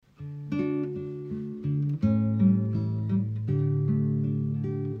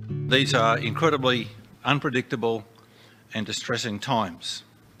These are incredibly unpredictable and distressing times.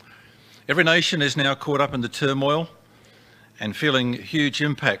 Every nation is now caught up in the turmoil and feeling huge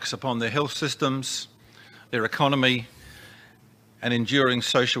impacts upon their health systems, their economy, and enduring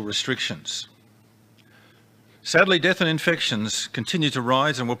social restrictions. Sadly, death and infections continue to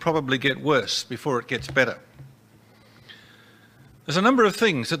rise and will probably get worse before it gets better. There's a number of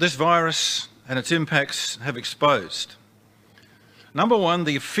things that this virus and its impacts have exposed. Number one,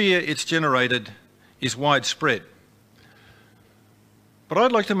 the fear it's generated is widespread. But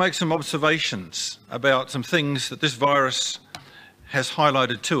I'd like to make some observations about some things that this virus has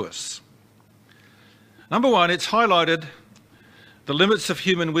highlighted to us. Number one, it's highlighted the limits of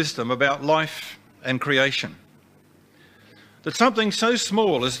human wisdom about life and creation. That something so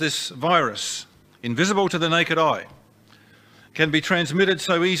small as this virus, invisible to the naked eye, can be transmitted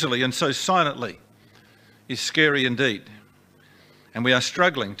so easily and so silently is scary indeed. And we are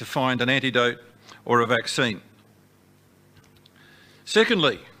struggling to find an antidote or a vaccine.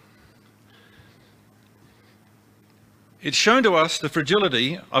 Secondly, it's shown to us the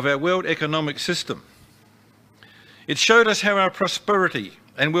fragility of our world economic system. It showed us how our prosperity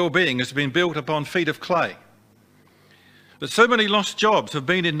and well-being has been built upon feet of clay. That so many lost jobs have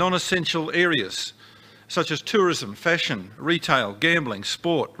been in non-essential areas such as tourism, fashion, retail, gambling,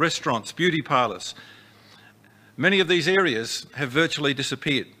 sport, restaurants, beauty parlours. Many of these areas have virtually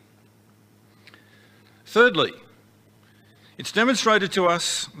disappeared. Thirdly, it's demonstrated to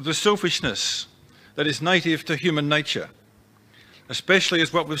us the selfishness that is native to human nature, especially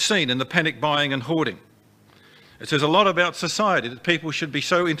as what we've seen in the panic buying and hoarding. It says a lot about society that people should be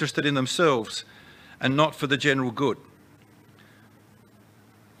so interested in themselves and not for the general good.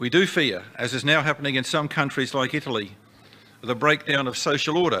 We do fear, as is now happening in some countries like Italy, the breakdown of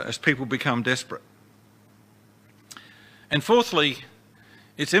social order as people become desperate. And fourthly,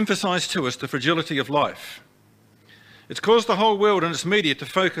 it's emphasised to us the fragility of life. It's caused the whole world and its media to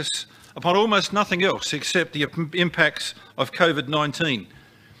focus upon almost nothing else except the impacts of COVID-19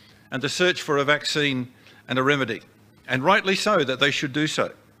 and the search for a vaccine and a remedy, and rightly so that they should do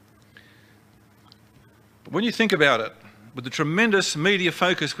so. But when you think about it, with the tremendous media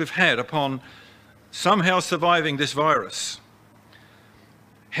focus we've had upon somehow surviving this virus,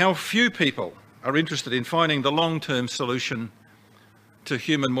 how few people are interested in finding the long-term solution to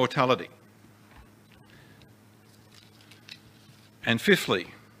human mortality. And fifthly,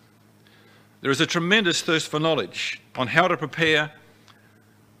 there is a tremendous thirst for knowledge on how to prepare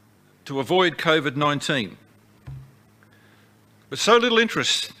to avoid COVID-19. But so little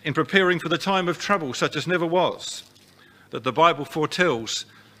interest in preparing for the time of trouble such as never was, that the Bible foretells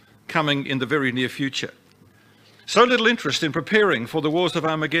coming in the very near future. So little interest in preparing for the wars of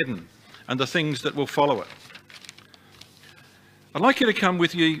Armageddon and the things that will follow it. I'd like you to come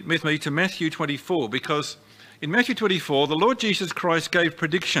with me to Matthew 24, because in Matthew 24, the Lord Jesus Christ gave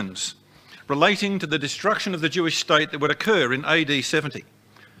predictions relating to the destruction of the Jewish state that would occur in AD 70.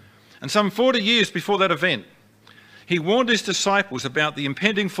 And some 40 years before that event, he warned his disciples about the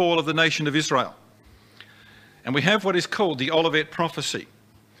impending fall of the nation of Israel. And we have what is called the Olivet Prophecy,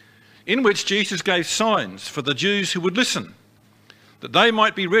 in which Jesus gave signs for the Jews who would listen, that they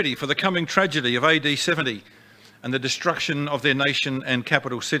might be ready for the coming tragedy of AD 70 and the destruction of their nation and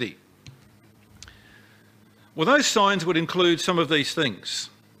capital city. Well, those signs would include some of these things.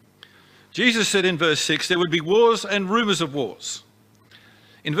 Jesus said in verse 6, there would be wars and rumours of wars.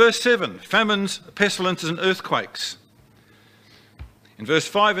 In verse 7, famines, pestilences and earthquakes. In verse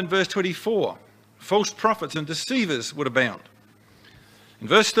 5 and verse 24, false prophets and deceivers would abound. In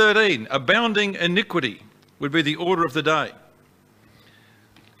verse 13, abounding iniquity would be the order of the day.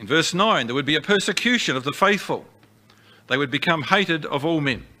 In verse 9, there would be a persecution of the faithful. They would become hated of all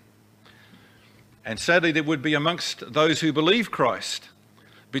men. And sadly, there would be amongst those who believe Christ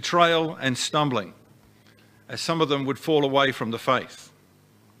betrayal and stumbling, as some of them would fall away from the faith.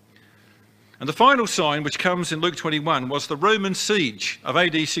 And the final sign, which comes in Luke 21, was the Roman siege of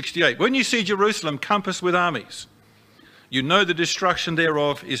AD 68. When you see Jerusalem compassed with armies, you know the destruction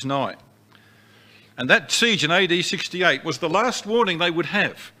thereof is nigh. And that siege in AD 68 was the last warning they would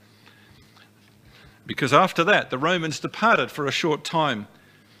have, because after that, the Romans departed for a short time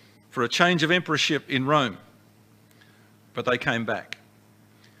for a change of emperorship in Rome, but they came back.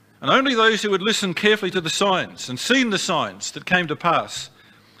 And only those who had listened carefully to the signs and seen the signs that came to pass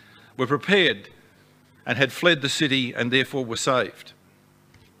were prepared and had fled the city and therefore were saved.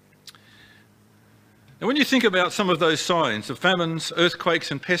 Now, when you think about some of those signs of famines, earthquakes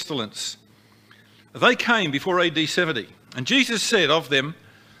and pestilence, they came before AD 70, and Jesus said of them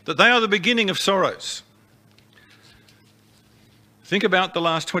that they are the beginning of sorrows. Think about the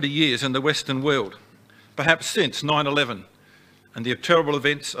last 20 years in the Western world, perhaps since 9/11 and the terrible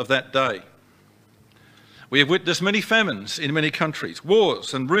events of that day. We have witnessed many famines in many countries,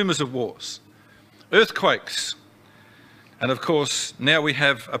 wars and rumours of wars, earthquakes, and of course now we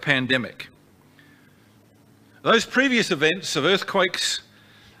have a pandemic. Those previous events of earthquakes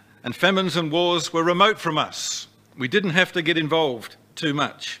and famines and wars were remote from us. We didn't have to get involved too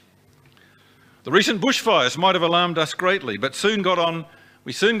much. The recent bushfires might have alarmed us greatly, but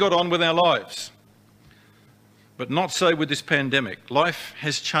we soon got on with our lives. But not so with this pandemic. Life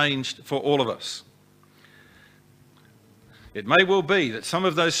has changed for all of us. It may well be that some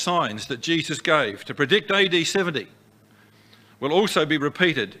of those signs that Jesus gave to predict AD 70 will also be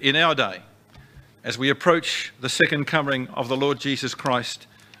repeated in our day as we approach the second coming of the Lord Jesus Christ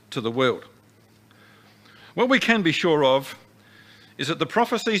to the world. What we can be sure of is that the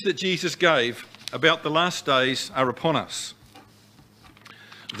prophecies that Jesus gave about the last days are upon us.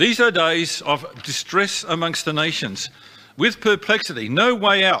 These are days of distress amongst the nations, with perplexity, no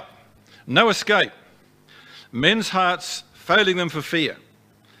way out, no escape, men's hearts failing them for fear.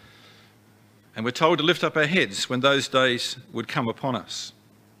 And we're told to lift up our heads when those days would come upon us.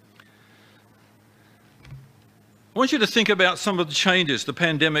 I want you to think about some of the changes the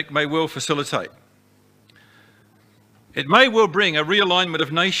pandemic may well facilitate. It may well bring a realignment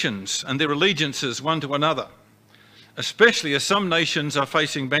of nations and their allegiances one to another, especially as some nations are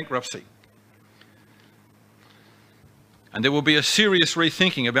facing bankruptcy. And there will be a serious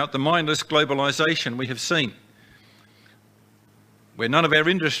rethinking about the mindless globalisation we have seen, where none of our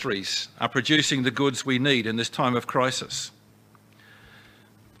industries are producing the goods we need in this time of crisis.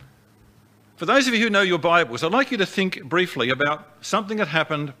 For those of you who know your Bibles, I'd like you to think briefly about something that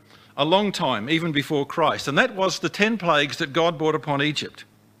happened a long time, even before Christ, and that was the 10 plagues that God brought upon Egypt.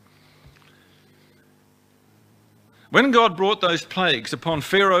 When God brought those plagues upon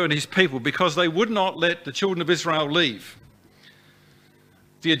Pharaoh and his people because they would not let the children of Israel leave,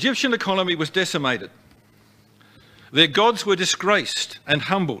 the Egyptian economy was decimated. Their gods were disgraced and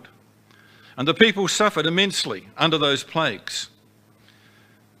humbled, and the people suffered immensely under those plagues.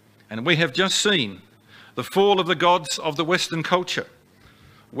 And we have just seen the fall of the gods of the Western culture: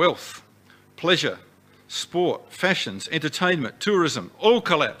 wealth, pleasure, sport, fashions, entertainment, tourism, all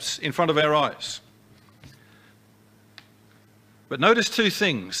collapse in front of our eyes. But notice two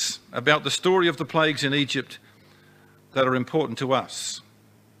things about the story of the plagues in Egypt that are important to us.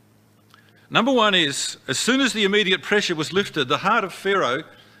 Number one is, as soon as the immediate pressure was lifted, the heart of Pharaoh,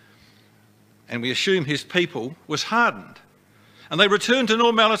 and we assume his people, was hardened, and they returned to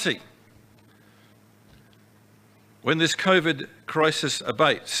normality. When this COVID crisis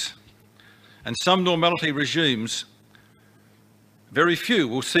abates and some normality resumes, very few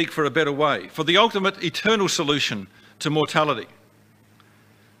will seek for a better way, for the ultimate eternal solution to mortality.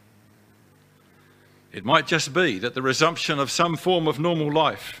 It might just be that the resumption of some form of normal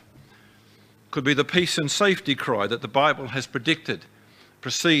life could be the peace and safety cry that the Bible has predicted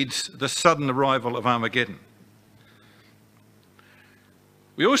precedes the sudden arrival of Armageddon.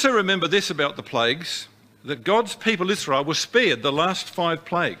 We also remember this about the plagues, that God's people Israel were spared the last 5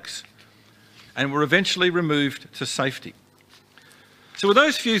 plagues and were eventually removed to safety. So with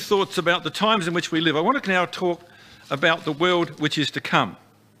those few thoughts about the times in which we live, I want to now talk about the world which is to come.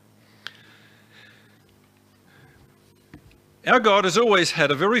 Our God has always had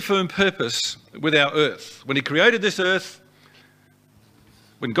a very firm purpose with our earth. When he created this earth,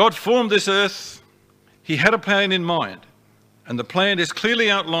 when God formed this earth, he had a plan in mind, and the plan is clearly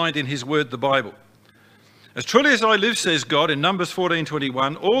outlined in his word, the Bible. As truly as I live, says God in Numbers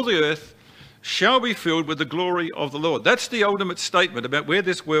 14:21, all the earth shall be filled with the glory of the Lord. That's the ultimate statement about where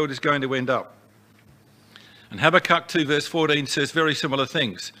this world is going to end up. And Habakkuk 2 verse 14 says very similar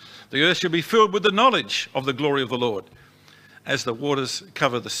things. The earth shall be filled with the knowledge of the glory of the Lord, as the waters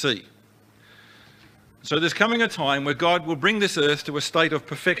cover the sea. So there's coming a time where God will bring this earth to a state of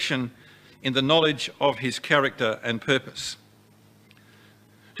perfection in the knowledge of his character and purpose.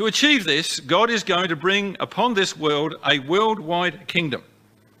 To achieve this, God is going to bring upon this world a worldwide kingdom,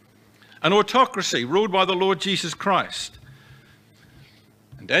 an autocracy ruled by the Lord Jesus Christ.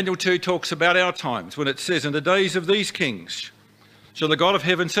 And Daniel 2 talks about our times when it says, in the days of these kings shall the God of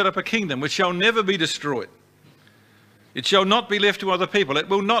heaven set up a kingdom which shall never be destroyed. It shall not be left to other people. It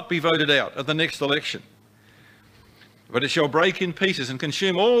will not be voted out at the next election. But it shall break in pieces and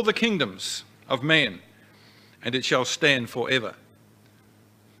consume all the kingdoms of man, and it shall stand forever.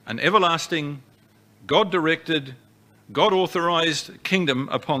 An everlasting, God-directed, God-authorised kingdom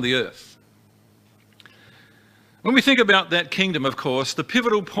upon the earth. When we think about that kingdom, of course, the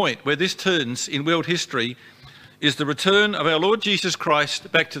pivotal point where this turns in world history is the return of our Lord Jesus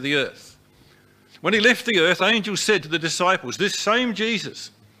Christ back to the earth. When he left the earth, angels said to the disciples, "This same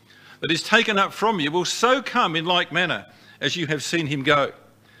Jesus that is taken up from you will so come in like manner as you have seen him go."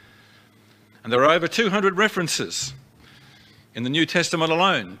 And there are over 200 references in the New Testament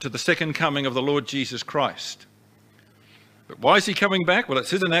alone to the second coming of the Lord Jesus Christ. But why is he coming back? Well, it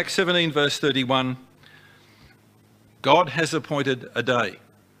says in Acts 17 verse 31, God has appointed a day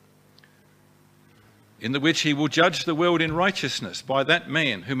in the which he will judge the world in righteousness by that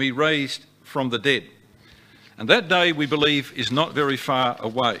man whom he raised from the dead. And that day, we believe, is not very far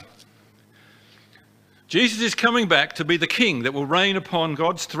away. Jesus is coming back to be the king that will reign upon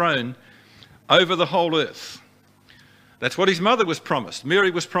God's throne over the whole earth. That's what his mother was promised.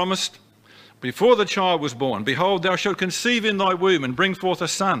 Mary was promised before the child was born, "Behold, thou shalt conceive in thy womb and bring forth a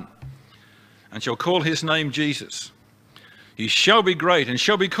son, and shall call his name Jesus. He shall be great and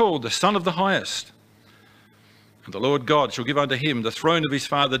shall be called the Son of the Highest. And the Lord God shall give unto him the throne of his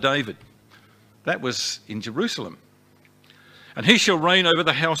father David." That was in Jerusalem. "And he shall reign over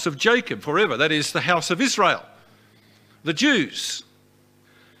the house of Jacob forever." That is the house of Israel, the Jews.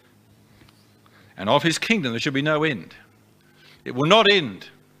 "And of his kingdom there shall be no end." It will not end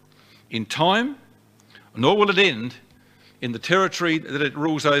in time, nor will it end in the territory that it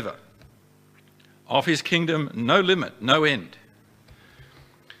rules over. Of his kingdom, no limit, no end.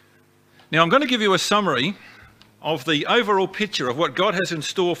 Now, I'm going to give you a summary of the overall picture of what God has in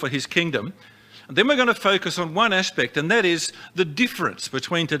store for his kingdom. And then we're going to focus on one aspect, and that is the difference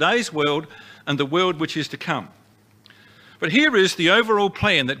between today's world and the world which is to come. But here is the overall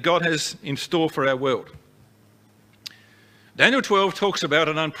plan that God has in store for our world. Daniel 12 talks about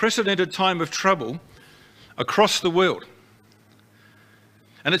an unprecedented time of trouble across the world.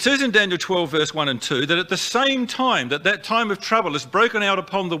 And it says in Daniel 12 verse 1 and 2 that at the same time that that time of trouble is broken out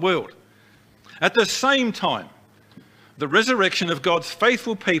upon the world, at the same time, the resurrection of God's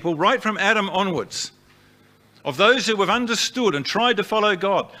faithful people right from Adam onwards, of those who have understood and tried to follow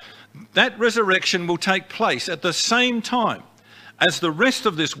God, that resurrection will take place at the same time as the rest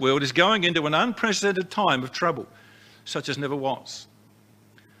of this world is going into an unprecedented time of trouble, such as never was.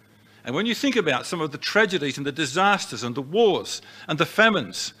 And when you think about some of the tragedies and the disasters and the wars and the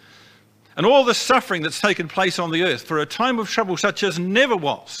famines and all the suffering that's taken place on the earth for a time of trouble such as never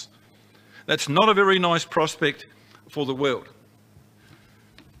was, that's not a very nice prospect for the world.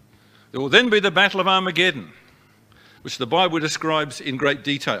 There will then be the Battle of Armageddon, which the Bible describes in great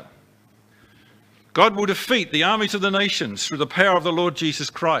detail. God will defeat the armies of the nations through the power of the Lord Jesus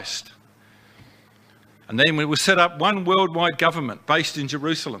Christ. And then we will set up one worldwide government based in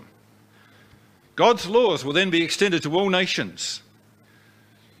Jerusalem. God's laws will then be extended to all nations.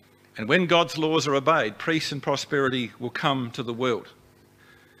 And when God's laws are obeyed, peace and prosperity will come to the world.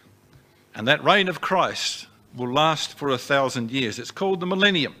 And that reign of Christ will last for 1,000 years. It's called the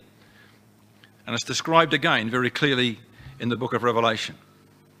millennium. And it's described again very clearly in the book of Revelation.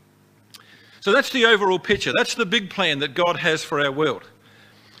 So that's the overall picture. That's the big plan that God has for our world.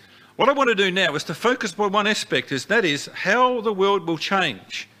 What I want to do now is to focus on one aspect, that is how the world will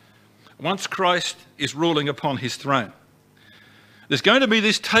change once Christ is ruling upon his throne. There's going to be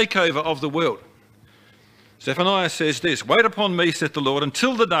this takeover of the world. Zephaniah says this, "Wait upon me, saith the Lord,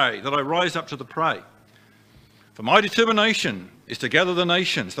 until the day that I rise up to the prey. For my determination is to gather the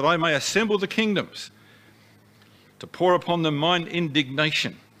nations, that I may assemble the kingdoms, to pour upon them mine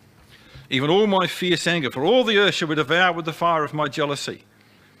indignation, even all my fierce anger, for all the earth shall be devoured with the fire of my jealousy."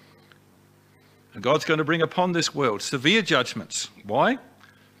 And God's going to bring upon this world severe judgments. Why?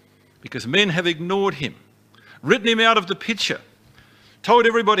 Because men have ignored him, written him out of the picture, told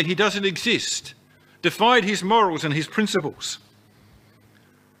everybody he doesn't exist, defied his morals and his principles.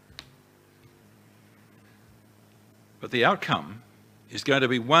 But the outcome is going to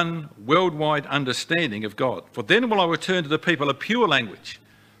be one worldwide understanding of God. "For then will I return to the people a pure language,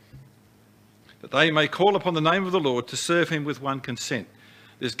 that they may call upon the name of the Lord to serve him with one consent."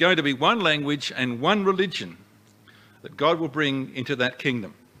 There's going to be one language and one religion that God will bring into that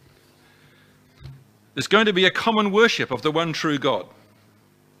kingdom. There's going to be a common worship of the one true God.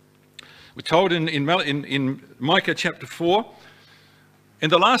 We're told in Micah chapter 4, "In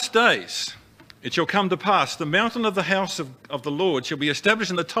the last days it shall come to pass, the mountain of the house of the Lord shall be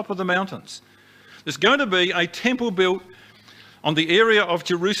established in the top of the mountains." There's going to be a temple built on the area of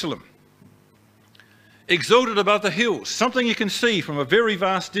Jerusalem, exalted above the hills, something you can see from a very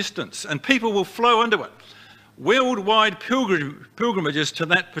vast distance, and people will flow unto it. Worldwide pilgrimages to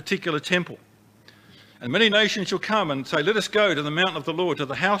that particular temple. And many nations shall come and say, "Let us go to the mountain of the Lord, to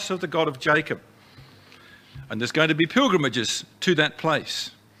the house of the God of Jacob." And there's going to be pilgrimages to that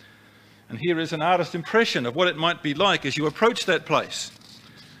place. And here is an artist's impression of what it might be like as you approach that place.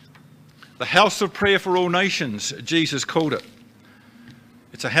 The house of prayer for all nations, Jesus called it.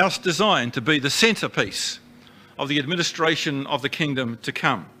 It's a house designed to be the centrepiece of the administration of the kingdom to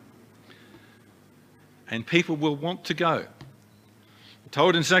come. And people will want to go. We're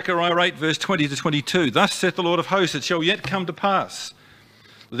told in Zechariah 8, verse 20 to 22, "Thus saith the Lord of hosts, it shall yet come to pass,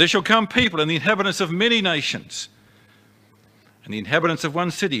 that there shall come people and the inhabitants of many nations, and the inhabitants of one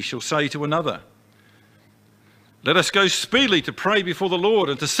city shall say to another, Let us go speedily to pray before the Lord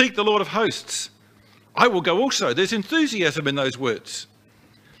and to seek the Lord of hosts. I will go also." There's enthusiasm in those words.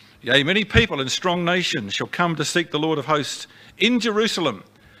 "Yea, many people and strong nations shall come to seek the Lord of hosts in Jerusalem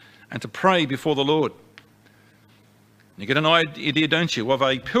and to pray before the Lord." You get an idea, don't you, of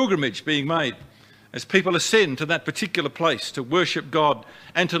a pilgrimage being made as people ascend to that particular place to worship God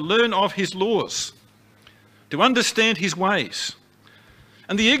and to learn of his laws, to understand his ways.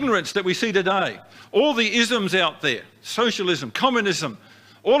 And the ignorance that we see today, all the isms out there, socialism, communism,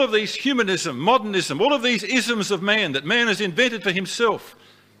 all of these humanism, modernism, all of these isms of man that man has invented for himself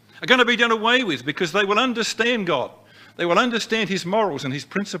are going to be done away with because they will understand God. They will understand his morals and his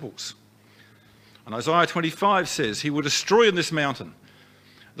principles. And Isaiah 25 says he will destroy in this mountain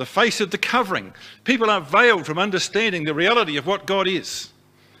the face of the covering. People are veiled from understanding the reality of what God is.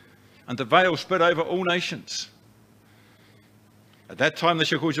 And the veil spread over all nations. At that time they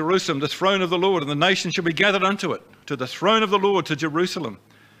shall call Jerusalem the throne of the Lord, and the nations shall be gathered unto it, to the throne of the Lord, to Jerusalem.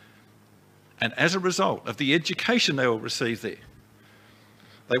 And as a result of the education they will receive there,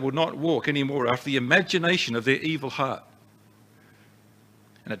 they will not walk anymore after the imagination of their evil heart.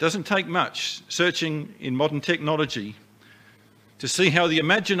 And it doesn't take much searching in modern technology to see how the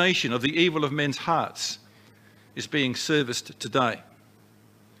imagination of the evil of men's hearts is being serviced today.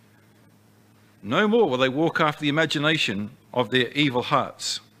 No more will they walk after the imagination of their evil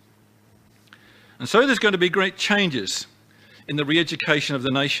hearts. And so there's going to be great changes in the re-education of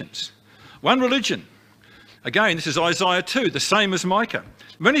the nations. One religion. Again, this is Isaiah 2, the same as Micah.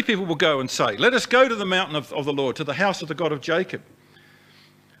 Many people will go and say, "Let us go to the mountain of the Lord, to the house of the God of Jacob.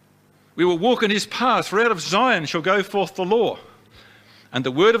 We will walk in his paths, for out of Zion shall go forth the law, and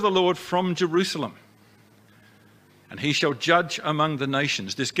the word of the Lord from Jerusalem. And he shall judge among the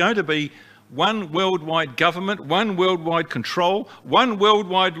nations." There's going to be one worldwide government, one worldwide control, one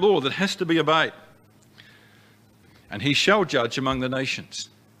worldwide law that has to be obeyed. And he shall judge among the nations.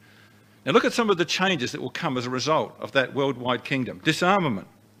 Now look at some of the changes that will come as a result of that worldwide kingdom. Disarmament.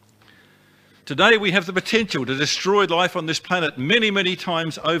 Today we have the potential to destroy life on this planet many, many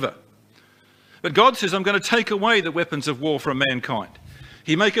times over. But God says, "I'm going to take away the weapons of war from mankind.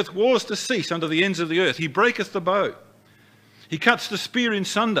 He maketh wars to cease under the ends of the earth. He breaketh the bow. He cuts the spear in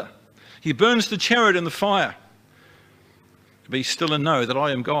sunder. He burns the chariot in the fire. Be still and know that I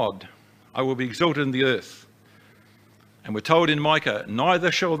am God. I will be exalted in the earth." And we're told in Micah,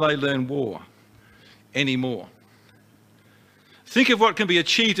 "Neither shall they learn war anymore." Think of what can be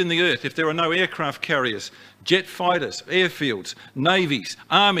achieved in the earth if there are no aircraft carriers, jet fighters, airfields, navies,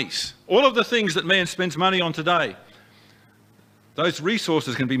 armies, all of the things that man spends money on today. Those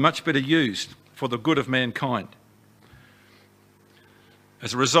resources can be much better used for the good of mankind.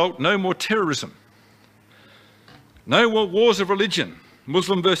 As a result, no more terrorism, no more wars of religion,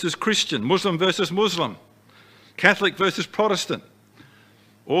 Muslim versus Christian, Muslim versus Muslim, Catholic versus Protestant,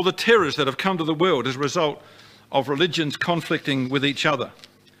 all the terrors that have come to the world as a result of religions conflicting with each other.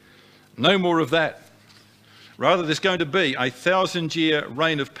 No more of that. Rather, there's going to be a 1,000-year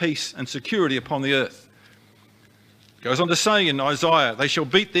reign of peace and security upon the earth. It goes on to say in Isaiah, "They shall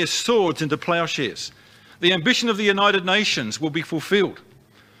beat their swords into ploughshares." The ambition of the United Nations will be fulfilled,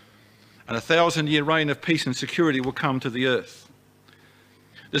 and a 1,000-year reign of peace and security will come to the earth.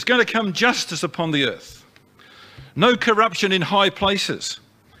 There's going to come justice upon the earth. No corruption in high places.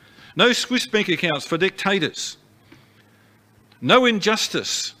 No Swiss bank accounts for dictators. No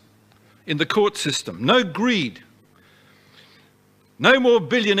injustice in the court system. No greed. No more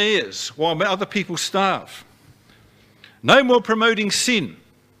billionaires while other people starve. No more promoting sin.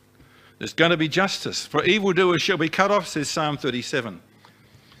 There's going to be justice. "For evildoers shall be cut off," says Psalm 37.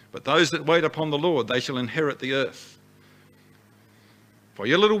 "But those that wait upon the Lord, they shall inherit the earth. For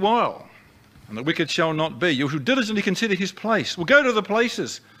yet a little while, and the wicked shall not be. You shall diligently consider his place." We'll go to the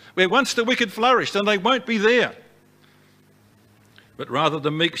places where once the wicked flourished, and they won't be there. "But rather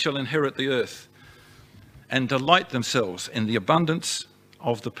the meek shall inherit the earth, and delight themselves in the abundance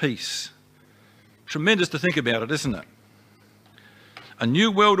of the peace." Tremendous to think about it, isn't it? A new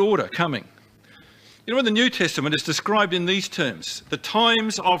world order coming. You know, in the New Testament it's described in these terms: the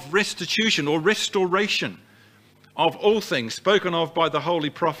times of restitution or restoration of all things spoken of by the holy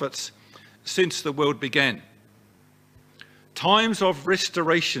prophets since the world began. Times of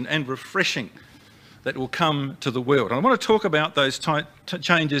restoration and refreshing that will come to the world. And I want to talk about those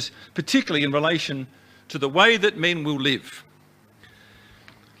changes, particularly in relation to the way that men will live.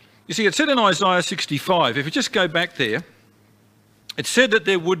 You see, it said in Isaiah 65, if you just go back there, it said that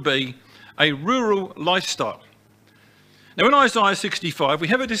there would be a rural lifestyle. Now in Isaiah 65, we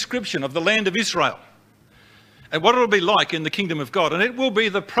have a description of the land of Israel and what it will be like in the kingdom of God. And it will be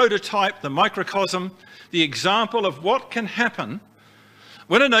the prototype, the microcosm, the example of what can happen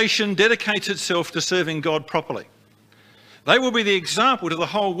when a nation dedicates itself to serving God properly. They will be the example to the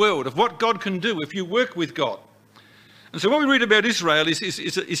whole world of what God can do if you work with God. And so what we read about Israel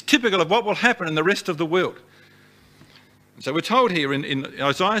is typical of what will happen in the rest of the world. And so we're told here in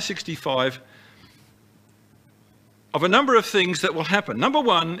Isaiah 65 of a number of things that will happen. Number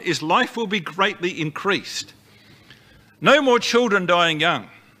one is life will be greatly increased. No more children dying young.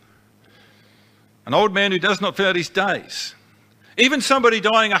 An old man who does not fill out his days. Even somebody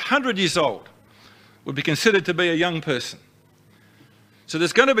dying 100 years old would be considered to be a young person. So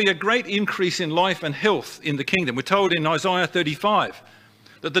there's going to be a great increase in life and health in the kingdom. We're told in Isaiah 35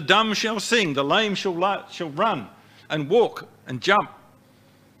 that the dumb shall sing, the lame shall run and walk and jump.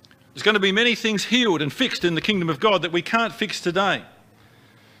 There's going to be many things healed and fixed in the kingdom of God that we can't fix today.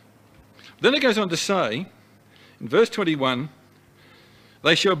 Then it goes on to say, in verse 21,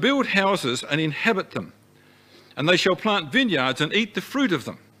 they shall build houses and inhabit them, and they shall plant vineyards and eat the fruit of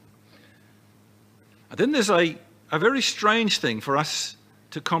them. And then there's a very strange thing for us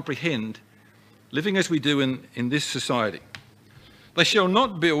to comprehend, living as we do in this society. They shall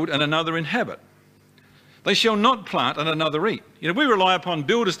not build and another inhabit. They shall not plant and another eat. You know, we rely upon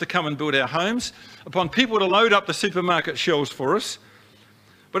builders to come and build our homes, upon people to load up the supermarket shelves for us,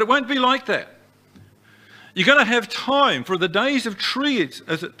 but it won't be like that. You're going to have time for the days of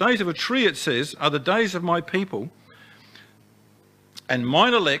days of a tree, it says, are the days of my people, and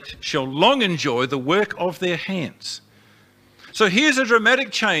mine elect shall long enjoy the work of their hands. So here's a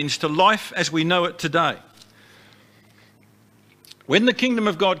dramatic change to life as we know it today. When the kingdom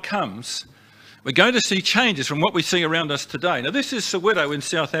of God comes, we're going to see changes from what we see around us today. Now this is Soweto in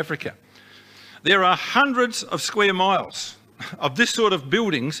South Africa. There are hundreds of square miles of this sort of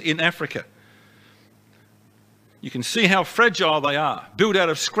buildings in Africa. You can see how fragile they are, built out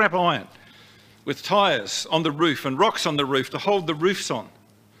of scrap iron, with tyres on the roof and rocks on the roof to hold the roofs on.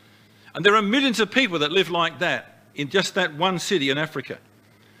 And there are millions of people that live like that in just that one city in Africa.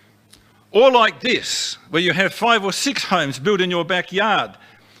 Or like this, where you have 5 or 6 homes built in your backyard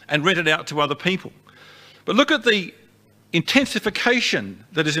and rented out to other people. But look at the intensification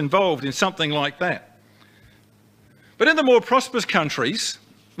that is involved in something like that. But in the more prosperous countries,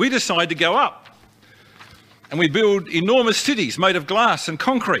 we decide to go up. And we build enormous cities made of glass and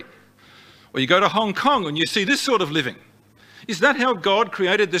concrete. Or you go to Hong Kong and you see this sort of living. Is that how God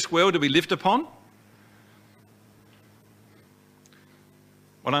created this world to be lived upon?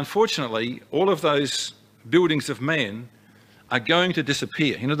 Well, unfortunately, all of those buildings of man are going to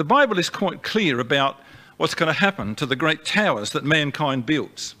disappear. You know, the Bible is quite clear about what's going to happen to the great towers that mankind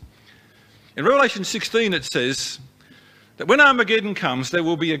builds. In Revelation 16, it says that when Armageddon comes, there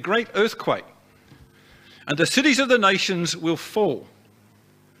will be a great earthquake, and the cities of the nations will fall.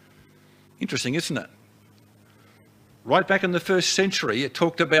 Interesting, isn't it? Right back in the 1st century, it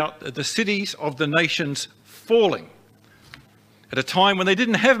talked about the cities of the nations falling at a time when they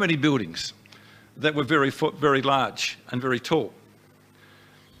didn't have many buildings that were very large and very tall.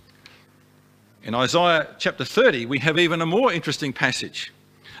 In Isaiah chapter 30, we have even a more interesting passage.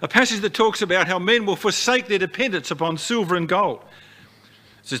 A passage that talks about how men will forsake their dependence upon silver and gold.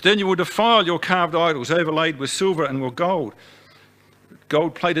 It says, then you will defile your carved idols overlaid with silver and with gold,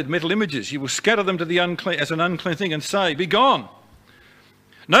 gold-plated metal images. You will scatter them to the unclean as an unclean thing and say, be gone.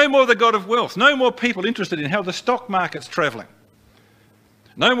 No more the God of wealth. No more people interested in how the stock market's travelling.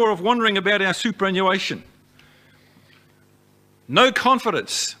 No more of wondering about our superannuation. No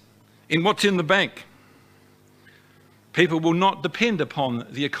confidence in what's in the bank. People will not depend upon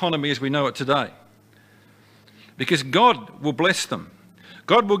the economy as we know it today, because God will bless them.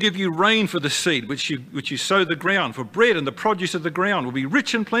 God will give you rain for the seed which you sow the ground, for bread, and the produce of the ground will be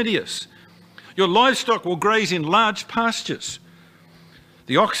rich and plenteous. Your livestock will graze in large pastures.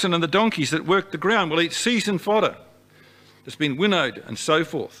 The oxen and the donkeys that work the ground will eat seasoned fodder that's been winnowed, and so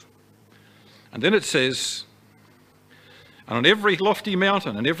forth. And then it says, and on every lofty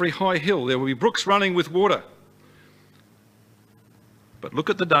mountain and every high hill there will be brooks running with water. But look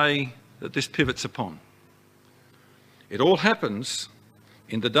at the day that this pivots upon. It all happens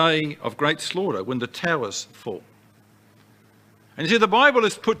in the day of great slaughter, when the towers fall. And you see, the Bible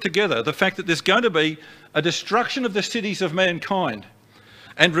has put together the fact that there's going to be a destruction of the cities of mankind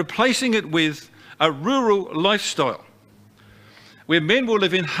and replacing it with a rural lifestyle where men will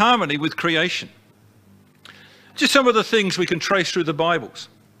live in harmony with creation. Just some of the things we can trace through the Bibles.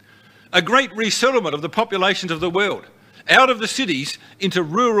 A great resettlement of the populations of the world out of the cities into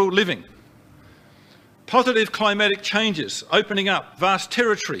rural living. Positive climatic changes, opening up vast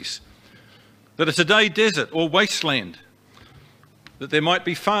territories that are today desert or wasteland, that there might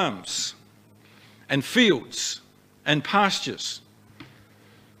be farms and fields and pastures.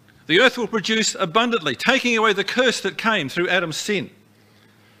 The earth will produce abundantly, taking away the curse that came through Adam's sin.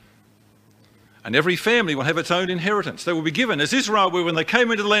 And every family will have its own inheritance. They will be given, as Israel were when they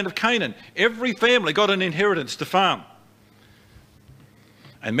came into the land of Canaan. Every family got an inheritance to farm.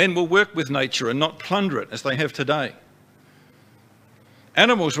 And men will work with nature and not plunder it as they have today.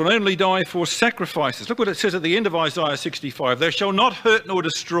 Animals will only die for sacrifices. Look what it says at the end of Isaiah 65. They shall not hurt nor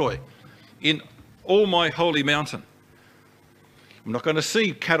destroy in all my holy mountain. We're not going to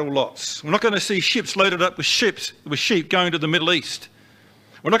see cattle lots. We're not going to see ships loaded up with sheep going to the Middle East.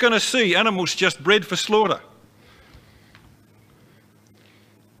 We're not going to see animals just bred for slaughter.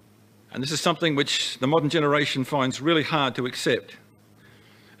 And this is something which the modern generation finds really hard to accept.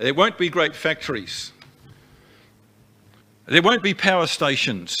 There won't be great factories. There won't be power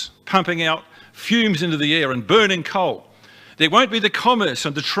stations pumping out fumes into the air and burning coal. There won't be the commerce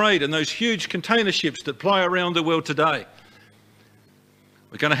and the trade and those huge container ships that ply around the world today.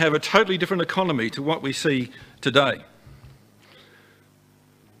 We're going to have a totally different economy to what we see today.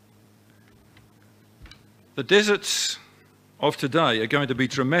 The deserts of today are going to be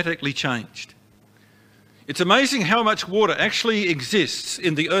dramatically changed. It's amazing how much water actually exists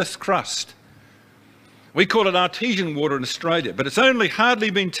in the Earth's crust. We call it artesian water in Australia, but it's only hardly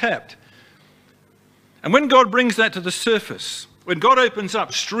been tapped. And when God brings that to the surface, when God opens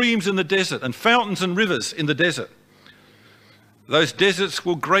up streams in the desert and fountains and rivers in the desert, those deserts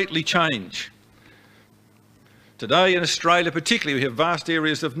will greatly change. Today in Australia particularly, we have vast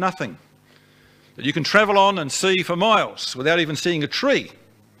areas of nothing that you can travel on and see for miles without even seeing a tree.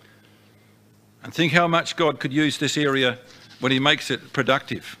 And think how much God could use this area when he makes it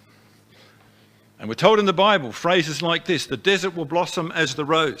productive. And we're told in the Bible phrases like this: the desert will blossom as the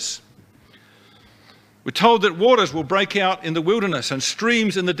rose. We're told that waters will break out in the wilderness and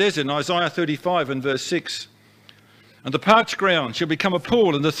streams in the desert in Isaiah 35 and verse 6. And the parched ground shall become a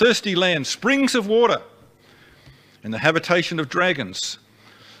pool, and the thirsty land springs of water. In the habitation of dragons,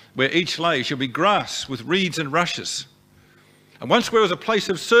 where each lay shall be grass with reeds and rushes. And once where was a place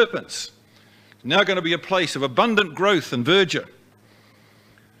of serpents, it's now going to be a place of abundant growth and verdure.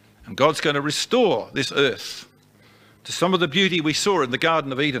 And God's going to restore this earth to some of the beauty we saw in the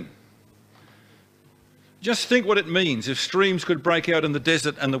Garden of Eden. Just think what it means if streams could break out in the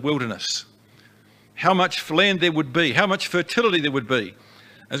desert and the wilderness. How much land there would be, how much fertility there would be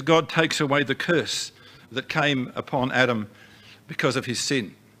as God takes away the curse that came upon Adam because of his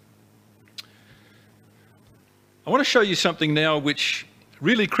sin. I want to show you something now which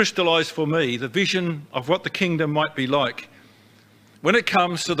really crystallised for me the vision of what the kingdom might be like when it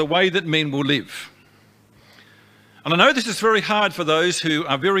comes to the way that men will live. And I know this is very hard for those who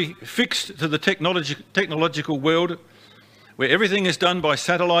are very fixed to the technological world, where everything is done by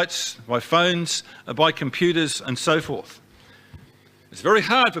satellites, by phones, by computers and so forth. It's very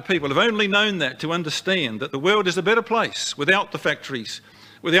hard for people who've only known that to understand that the world is a better place without the factories,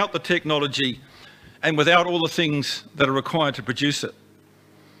 without the technology, and without all the things that are required to produce it.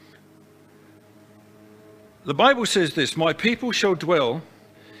 The Bible says this: my people shall dwell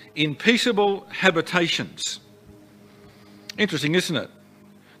in peaceable habitations. Interesting, isn't it?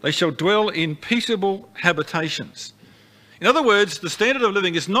 They shall dwell in peaceable habitations. In other words, the standard of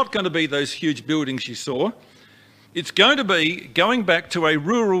living is not going to be those huge buildings you saw. It's going to be going back to a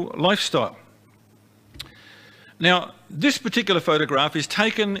rural lifestyle. Now, this particular photograph is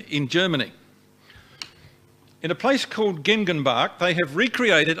taken in Germany. In a place called Gengenbach, they have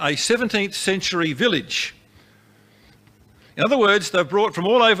recreated a 17th century village. In other words, they've brought from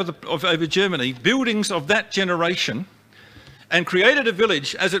all over Germany buildings of that generation and created a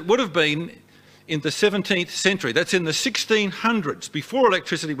village as it would have been in the 17th century. That's in the 1600s, before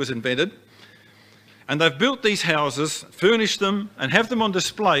electricity was invented. And they've built these houses, furnished them, and have them on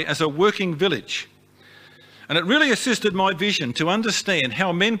display as a working village. And it really assisted my vision to understand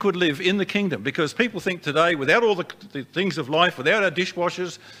how men could live in the kingdom, because people think today, without all the things of life, without our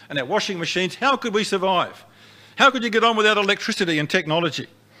dishwashers and our washing machines, how could we survive? How could you get on without electricity and technology?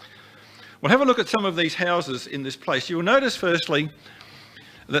 Well, have a look at some of these houses in this place. You'll notice, firstly,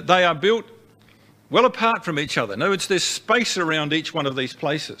 that they are built well apart from each other. In other words, there's space around each one of these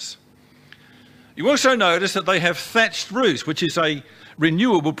places. You also notice that they have thatched roofs, which is a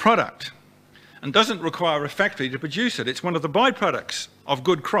renewable product and doesn't require a factory to produce it. It's one of the byproducts of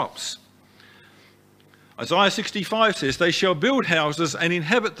good crops. Isaiah 65 says, "They shall build houses and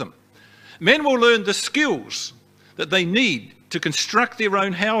inhabit them." Men will learn the skills that they need to construct their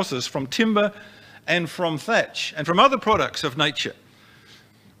own houses from timber and from thatch and from other products of nature,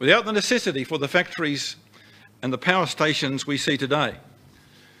 without the necessity for the factories and the power stations we see today.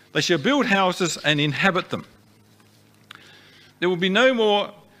 They shall build houses and inhabit them. There will be no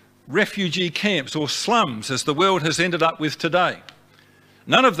more refugee camps or slums as the world has ended up with today.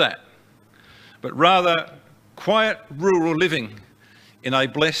 None of that, but rather quiet rural living in a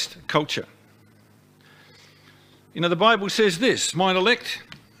blessed culture. You know, the Bible says this, "Mine elect,"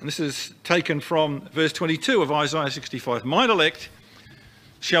 and this is taken from verse 22 of Isaiah 65, "Mine elect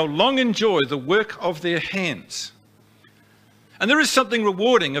shall long enjoy the work of their hands." And there is something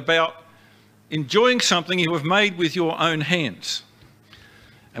rewarding about enjoying something you have made with your own hands.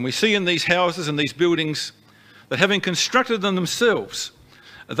 And we see in these houses and these buildings that having constructed them themselves,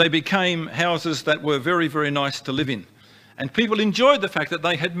 they became houses that were very, very nice to live in. And people enjoyed the fact that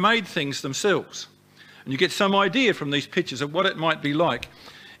they had made things themselves. And you get some idea from these pictures of what it might be like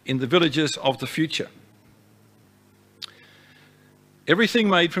in the villages of the future. Everything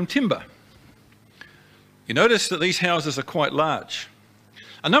made from timber. You notice that these houses are quite large.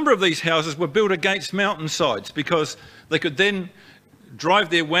 A number of these houses were built against mountainsides because they could then drive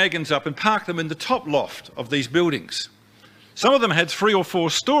their wagons up and park them in the top loft of these buildings. Some of them had 3 or 4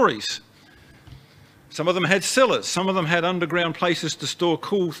 stories. Some of them had cellars. Some of them had underground places to store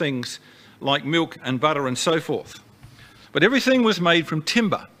cool things like milk and butter and so forth. But everything was made from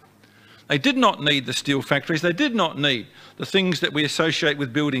timber. They did not need the steel factories. They did not need the things that we associate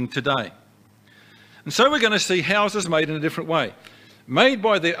with building today. And so we're going to see houses made in a different way. Made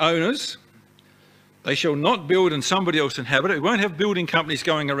by their owners. They shall not build and somebody else inhabit it. We won't have building companies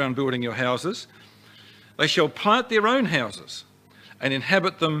going around building your houses. They shall plant their own houses and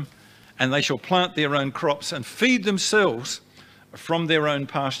inhabit them, and they shall plant their own crops and feed themselves from their own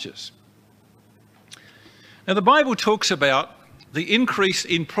pastures. Now, the Bible talks about the increase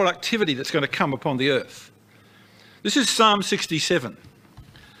in productivity that's going to come upon the earth. This is Psalm 67.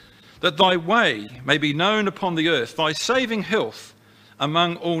 "That thy way may be known upon the earth, thy saving health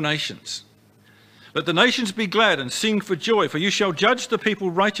among all nations. Let the nations be glad and sing for joy, for you shall judge the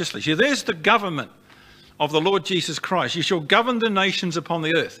people righteously." See, there's the government of the Lord Jesus Christ. You shall govern the nations upon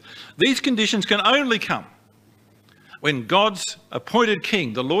the earth. These conditions can only come when God's appointed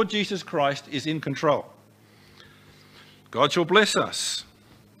King, the Lord Jesus Christ, is in control. God shall bless us.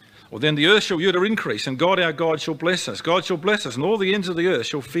 Or then the earth shall yield her increase, and God our God shall bless us. God shall bless us, and all the ends of the earth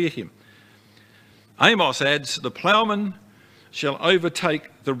shall fear him. Amos adds, "The ploughman shall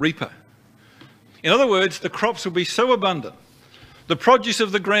overtake the reaper." In other words, the crops will be so abundant, the produce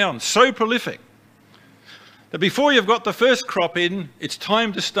of the ground so prolific, that before you've got the first crop in, it's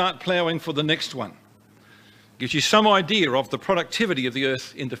time to start ploughing for the next one. Gives you some idea of the productivity of the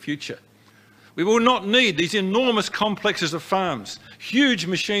earth in the future. We will not need these enormous complexes of farms, huge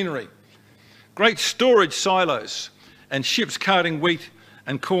machinery, great storage silos, and ships carting wheat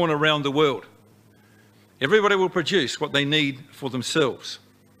and corn around the world. Everybody will produce what they need for themselves.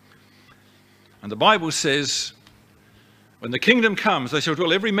 And the Bible says, when the kingdom comes, they shall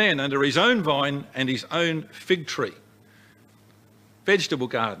dwell every man under his own vine and his own fig tree. Vegetable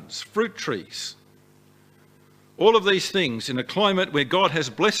gardens, fruit trees. All of these things in a climate where God has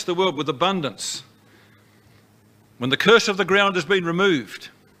blessed the world with abundance. When the curse of the ground has been removed,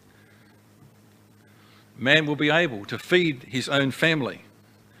 man will be able to feed his own family.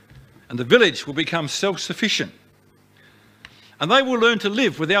 And the village will become self-sufficient. And they will learn to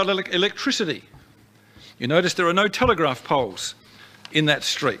live without electricity. You notice there are no telegraph poles in that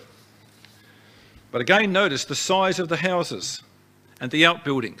street. But again, notice the size of the houses and the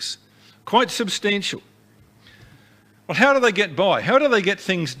outbuildings. Quite substantial. Well, how do they get by? How do they get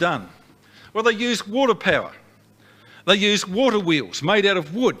things done? Well, they use water power. They use water wheels made out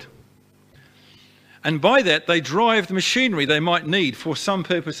of wood. And by that, they drive the machinery they might need for some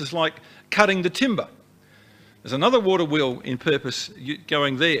purposes like cutting the timber. There's another water wheel in purpose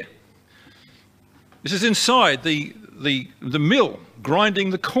going there. This is inside the mill, grinding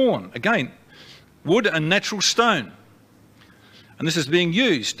the corn. Again, wood and natural stone. And this is being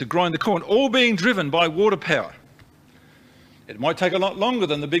used to grind the corn, all being driven by water power. It might take a lot longer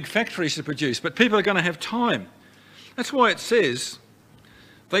than the big factories to produce, but people are going to have time. That's why it says,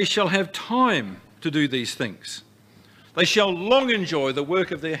 they shall have time to do these things. They shall long enjoy the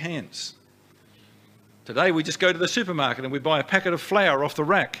work of their hands. Today we just go to the supermarket and we buy a packet of flour off the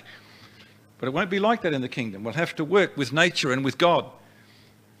rack. But it won't be like that in the kingdom. We'll have to work with nature and with God.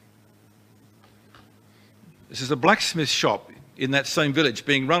 This is a blacksmith shop in that same village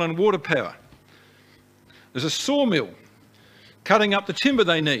being run on water power. There's a sawmill cutting up the timber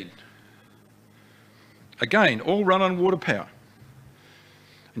they need. Again, all run on water power.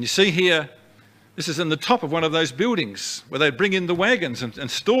 And you see here, this is in the top of one of those buildings where they bring in the wagons and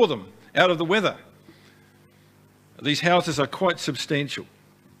store them out of the weather. These houses are quite substantial.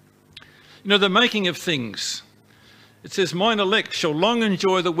 You know, the making of things. It says, mine elect shall long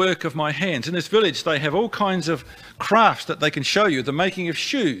enjoy the work of my hands. In this village, they have all kinds of crafts that they can show you. The making of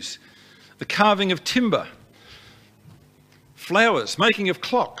shoes, the carving of timber, flowers, making of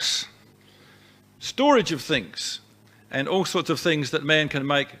clocks, storage of things, and all sorts of things that man can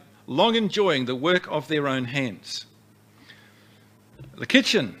make, long enjoying the work of their own hands. The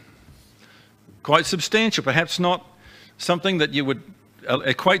kitchen, quite substantial, perhaps not something that you would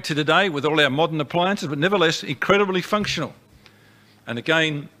equate to today with all our modern appliances, but nevertheless incredibly functional. And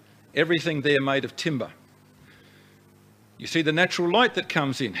again, everything there made of timber. You see the natural light that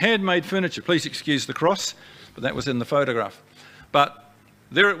comes in, handmade furniture. Please excuse the cross, but that was in the photograph. But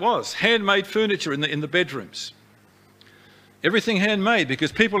there it was, handmade furniture in the bedrooms. Everything handmade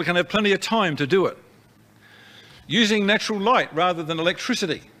because people can have plenty of time to do it. Using natural light rather than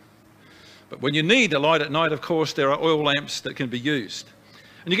electricity. But when you need a light at night, of course, there are oil lamps that can be used.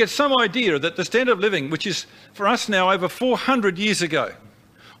 And you get some idea that the standard of living, which is for us now over 400 years ago,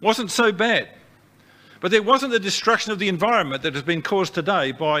 wasn't so bad. But there wasn't the destruction of the environment that has been caused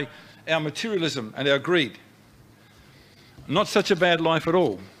today by our materialism and our greed. Not such a bad life at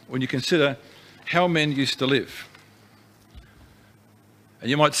all when you consider how men used to live. And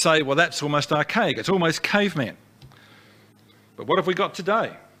you might say, well, that's almost archaic. It's almost caveman. But what have we got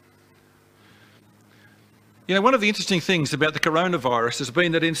today? You know, one of the interesting things about the coronavirus has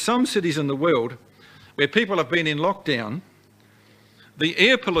been that in some cities in the world where people have been in lockdown, the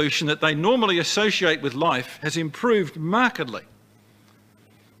air pollution that they normally associate with life has improved markedly,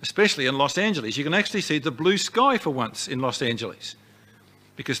 especially in Los Angeles. You can actually see the blue sky for once in Los Angeles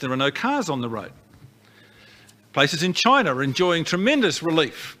because there are no cars on the road. Places in China are enjoying tremendous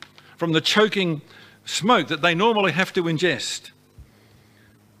relief from the choking smoke that they normally have to ingest.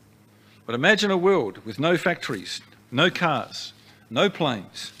 But imagine a world with no factories, no cars, no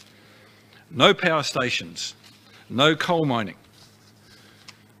planes, no power stations, no coal mining.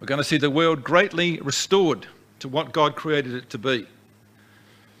 We're going to see the world greatly restored to what God created it to be.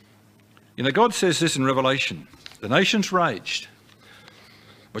 You know, God says this in Revelation, the nations raged,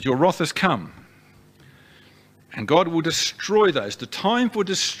 but your wrath has come, and God will destroy those. The time for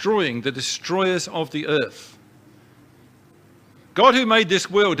destroying the destroyers of the earth. God, who made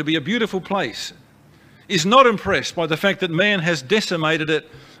this world to be a beautiful place, is not impressed by the fact that man has decimated it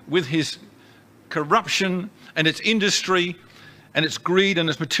with his corruption and its industry and its greed and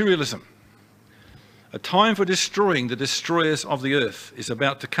its materialism. A time for destroying the destroyers of the earth is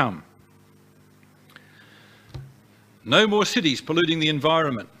about to come. No more cities polluting the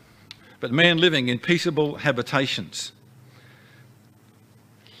environment, but man living in peaceable habitations.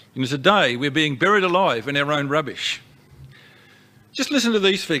 And today we're being buried alive in our own rubbish. Just listen to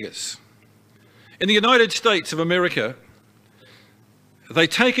these figures. In the United States of America, they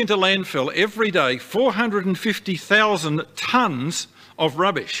take into landfill every day 450,000 tonnes of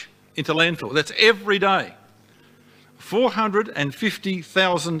rubbish into landfill. That's every day.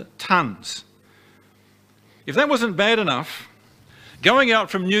 450,000 tonnes. If that wasn't bad enough, going out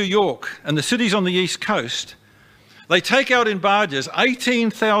from New York and the cities on the East Coast, they take out in barges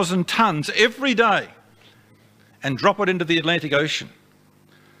 18,000 tonnes every day and drop it into the Atlantic Ocean.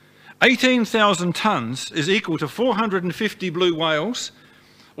 18,000 tonnes is equal to 450 blue whales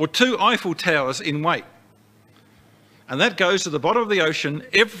or 2 Eiffel Towers in weight. And that goes to the bottom of the ocean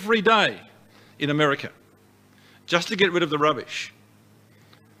every day in America, just to get rid of the rubbish.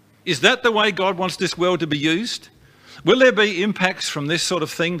 Is that the way God wants this world to be used? Will there be impacts from this sort of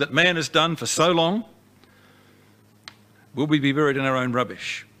thing that man has done for so long? Will we be buried in our own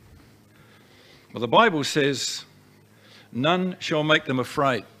rubbish? Well, the Bible says, none shall make them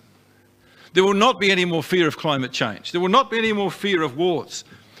afraid. There will not be any more fear of climate change. There will not be any more fear of wars.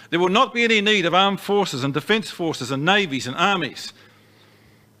 There will not be any need of armed forces and defence forces and navies and armies.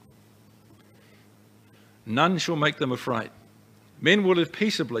 None shall make them afraid. Men will live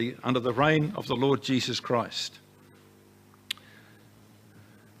peaceably under the reign of the Lord Jesus Christ.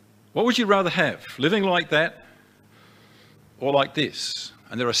 What would you rather have, living like that or like this?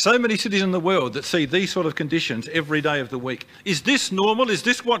 And there are so many cities in the world that see these sort of conditions every day of the week. Is this normal? Is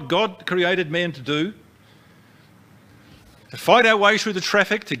this what God created man to do? to fight our way through the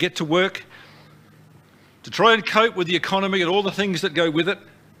traffic, to get to work, to try and cope with the economy and all the things that go with it,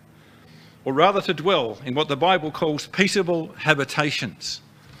 or rather to dwell in what the Bible calls peaceable habitations,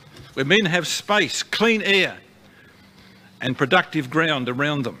 where men have space, clean air, and productive ground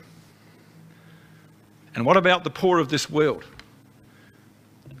around them. And what about the poor of this world?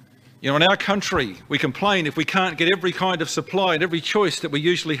 You know, in our country, we complain if we can't get every kind of supply and every choice that we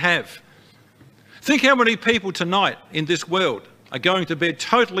usually have. Think how many people tonight in this world are going to bed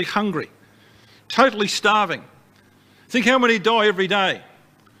totally hungry, totally starving. Think how many die every day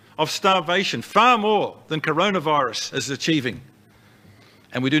of starvation, far more than coronavirus is achieving,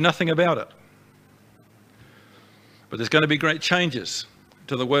 and we do nothing about it. But there's going to be great changes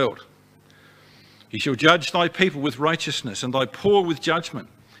to the world. He shall judge thy people with righteousness and thy poor with judgment.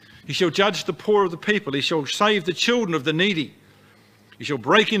 He shall judge the poor of the people. He shall save the children of the needy. He shall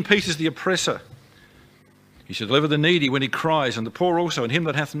break in pieces the oppressor. He shall deliver the needy when he cries, and the poor also, and him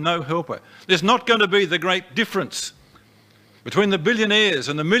that hath no helper. There's not going to be the great difference between the billionaires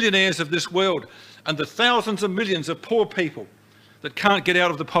and the millionaires of this world and the thousands of millions of poor people that can't get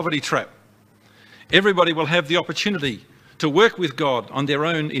out of the poverty trap. Everybody will have the opportunity to work with God on their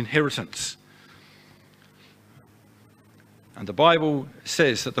own inheritance. And the Bible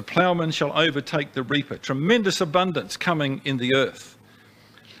says that the ploughman shall overtake the reaper. Tremendous abundance coming in the earth.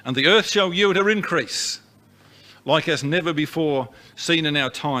 And the earth shall yield her increase, like as never before seen in our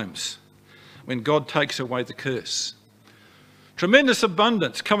times, when God takes away the curse. Tremendous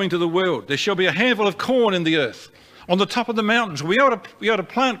abundance coming to the world. There shall be a handful of corn in the earth, on the top of the mountains. We ought to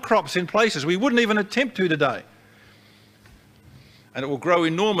plant crops in places we wouldn't even attempt to today. And it will grow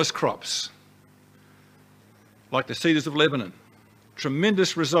enormous crops, like the cedars of Lebanon.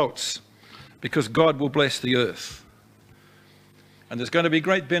 Tremendous results, because God will bless the earth. And there's going to be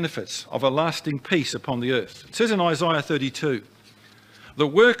great benefits of a lasting peace upon the earth. It says in Isaiah 32, the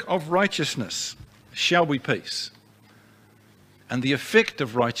work of righteousness shall be peace, and the effect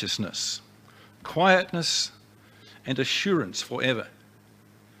of righteousness, quietness and assurance forever.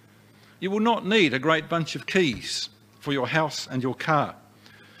 You will not need a great bunch of keys for your house and your car.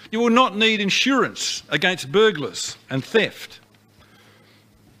 You will not need insurance against burglars and theft,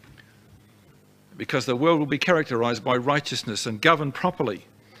 because the world will be characterised by righteousness and governed properly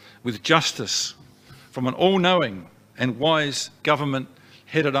with justice from an all-knowing and wise government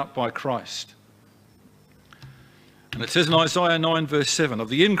headed up by Christ. And it says in Isaiah 9 verse 7, of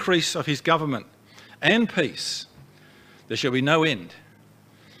the increase of his government and peace there shall be no end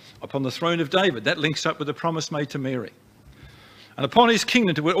upon the throne of David. That links up with the promise made to Mary. And upon his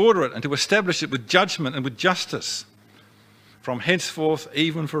kingdom, to order it and to establish it with judgment and with justice from henceforth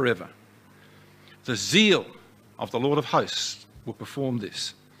even forever. The zeal of the Lord of hosts will perform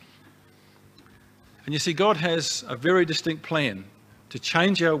this. And you see, God has a very distinct plan to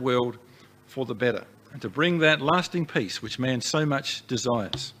change our world for the better and to bring that lasting peace which man so much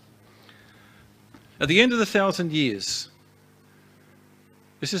desires. At the end of the 1,000 years,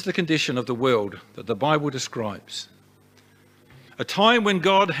 this is the condition of the world that the Bible describes. A time when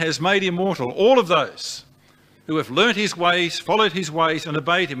God has made immortal all of those who have learnt his ways, followed his ways and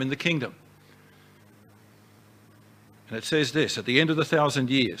obeyed him in the kingdom. And it says this, at the end of the 1,000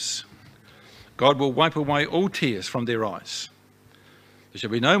 years, God will wipe away all tears from their eyes. There shall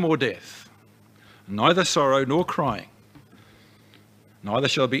be no more death, neither sorrow nor crying, neither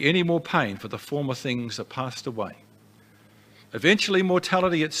shall there be any more pain, for the former things are passed away. Eventually,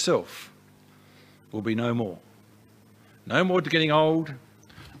 mortality itself will be no more. No more getting old,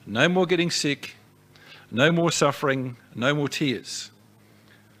 no more getting sick, no more suffering, no more tears.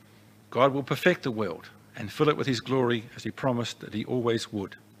 God will perfect the world and fill it with his glory as he promised that he always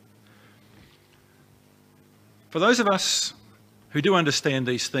would. For those of us who do understand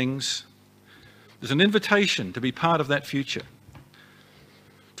these things, there's an invitation to be part of that future,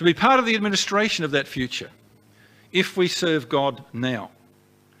 to be part of the administration of that future, if we serve God now.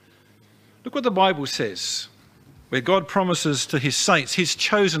 Look what the Bible says, where God promises to his saints, his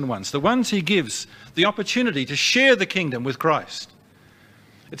chosen ones, the ones he gives the opportunity to share the kingdom with Christ.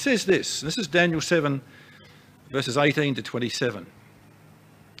 It says this is Daniel 7, verses 18 to 27.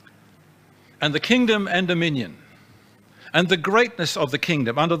 And the kingdom and dominion, and the greatness of the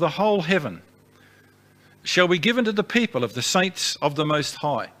kingdom under the whole heaven, shall be given to the people of the saints of the Most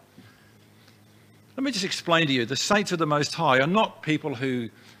High. Let me just explain to you, the saints of the Most High are not people who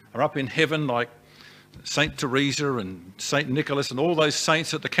are up in heaven like St. Teresa and St. Nicholas and all those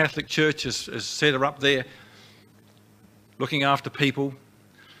saints that the Catholic Church has said are up there looking after people.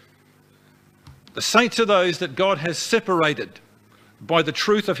 The saints are those that God has separated by the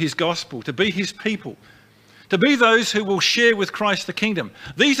truth of his gospel to be his people, to be those who will share with Christ the kingdom.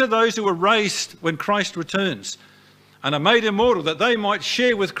 These are those who were raised when Christ returns and are made immortal, that they might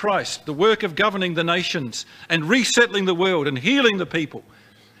share with Christ the work of governing the nations and resettling the world and healing the people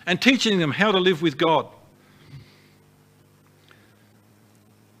and teaching them how to live with God.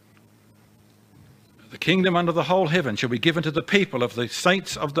 The kingdom under the whole heaven shall be given to the people of the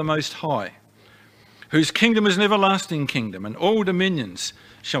saints of the Most High, whose kingdom is an everlasting kingdom, and all dominions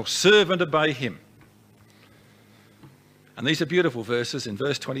shall serve and obey him. And these are beautiful verses in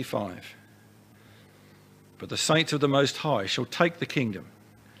verse 25. But the saints of the Most High shall take the kingdom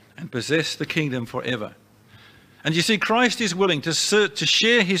and possess the kingdom forever. And you see, Christ is willing to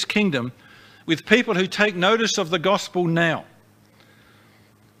share his kingdom with people who take notice of the gospel now.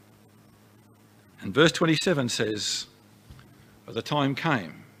 And verse 27 says, "But the time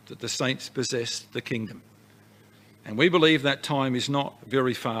came that the saints possessed the kingdom." And we believe that time is not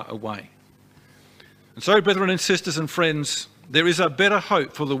very far away. And so, brethren and sisters and friends, there is a better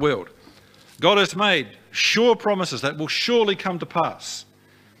hope for the world. God has made sure promises that will surely come to pass.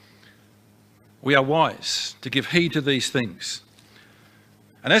 We are wise to give heed to these things.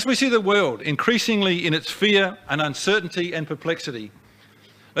 And as we see the world increasingly in its fear and uncertainty and perplexity,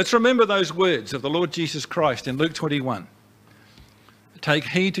 let's remember those words of the Lord Jesus Christ in Luke 21. Take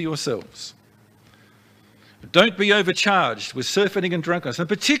heed to yourselves. Don't be overcharged with surfeiting and drunkenness, and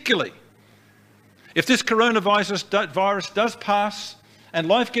particularly if this coronavirus does pass and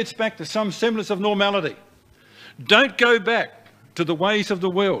life gets back to some semblance of normality, don't go back to the ways of the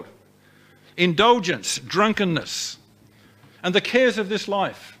world, indulgence, drunkenness, and the cares of this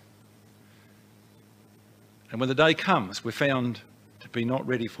life. And when the day comes, we're found to be not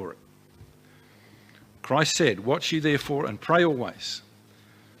ready for it. Christ said, "Watch ye therefore and pray always,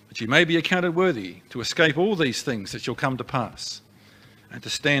 that ye may be accounted worthy to escape all these things that shall come to pass, and to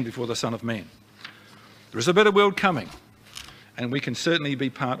stand before the Son of Man." There is a better world coming, and we can certainly be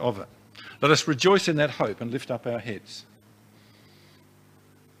part of it. Let us rejoice in that hope and lift up our heads.